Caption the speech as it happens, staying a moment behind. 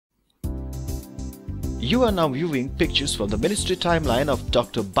You are now viewing pictures from the ministry timeline of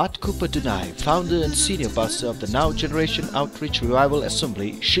Dr. Batkupar Dunai, founder and senior pastor of the Now Generation Outreach Revival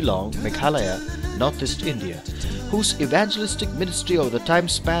Assembly, Shillong, Meghalaya, Northeast India, whose evangelistic ministry over the time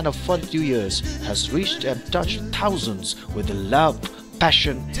span of 42 years has reached and touched thousands with the love,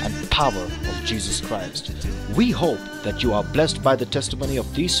 passion and power of Jesus Christ. We hope that you are blessed by the testimony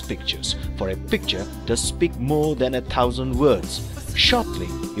of these pictures, for a picture does speak more than 1,000 words. Shortly,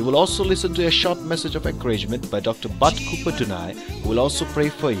 you will also listen to a short message of encouragement by Dr. Batkupar Dunai, who will also pray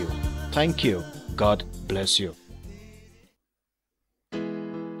for you. Thank you. God bless you.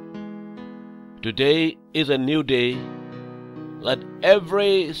 Today is a new day. Let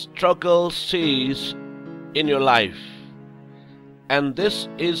every struggle cease in your life. And this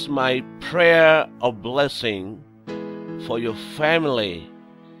is my prayer of blessing for your family,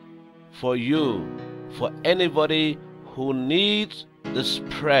 for you, for anybody who needs this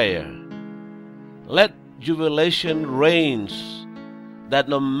prayer. Let jubilation reigns, that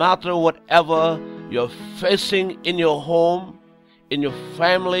no matter whatever you're facing in your home, in your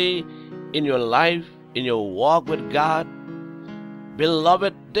family, in your life, in your walk with God,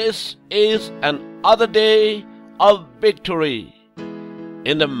 beloved, this is another day of victory.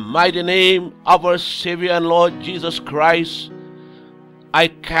 In the mighty name of our Savior and Lord Jesus Christ, I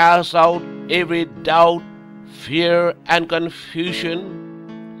cast out every doubt, fear and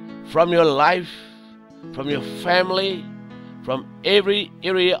confusion from your life, from your family, from every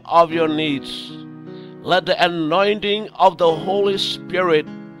area of your needs. Let the anointing of the Holy Spirit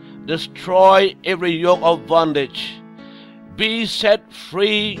destroy every yoke of bondage. Be set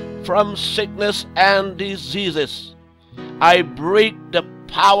free from sickness and diseases. I break the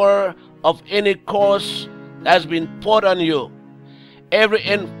power of any curse that has been put on you. Every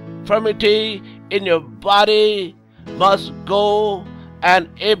infirmity in your body must go, and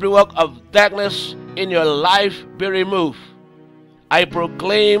every work of darkness in your life be removed. I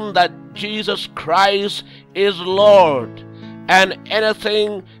proclaim that Jesus Christ is Lord, and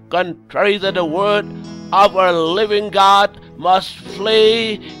anything contrary to the word of our living God must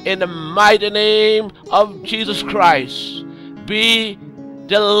flee in the mighty name of Jesus Christ. Be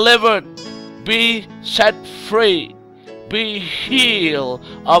delivered, be set free, be healed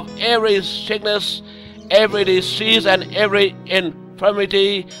of every sickness, every disease and every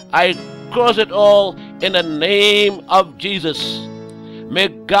infirmity. I curse it all in the name of Jesus. May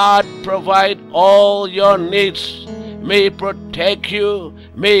God provide all your needs. May He protect you,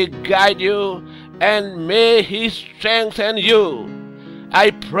 may He guide you, and may He strengthen you.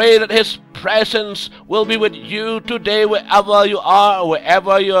 I pray that His presence will be with you today, wherever you are,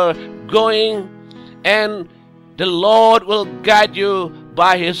 wherever you're going, and the Lord will guide you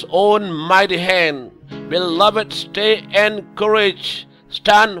by His own mighty hand. Beloved, stay encouraged,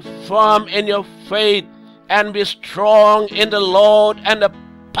 stand firm in your faith, and be strong in the Lord and the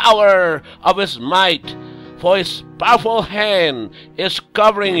power of His might, for His powerful hand is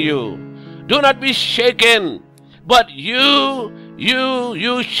covering you. Do not be shaken, but you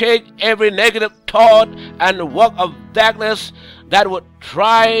shake every negative thought and work of darkness that would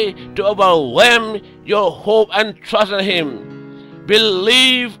try to overwhelm your hope and trust in Him.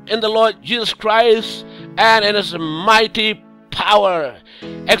 Believe in the Lord Jesus Christ and in His mighty power.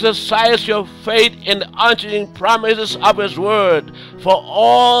 Exercise your faith in the unchanging promises of His word. For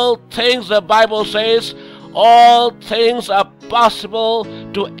all things, the Bible says, all things are possible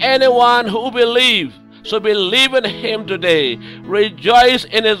to anyone who believes. So believe in Him today. Rejoice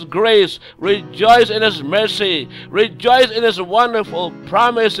in His grace. Rejoice in His mercy. Rejoice in His wonderful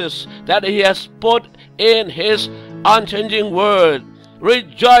promises that He has put in His unchanging word.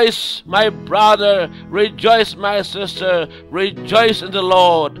 Rejoice, my brother. Rejoice, my sister. Rejoice in the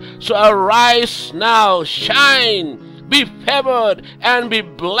Lord. So arise now, shine, be favored, and be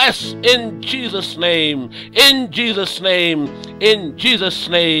blessed in Jesus' name. In Jesus' name. In Jesus'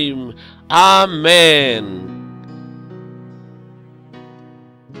 name. Amen.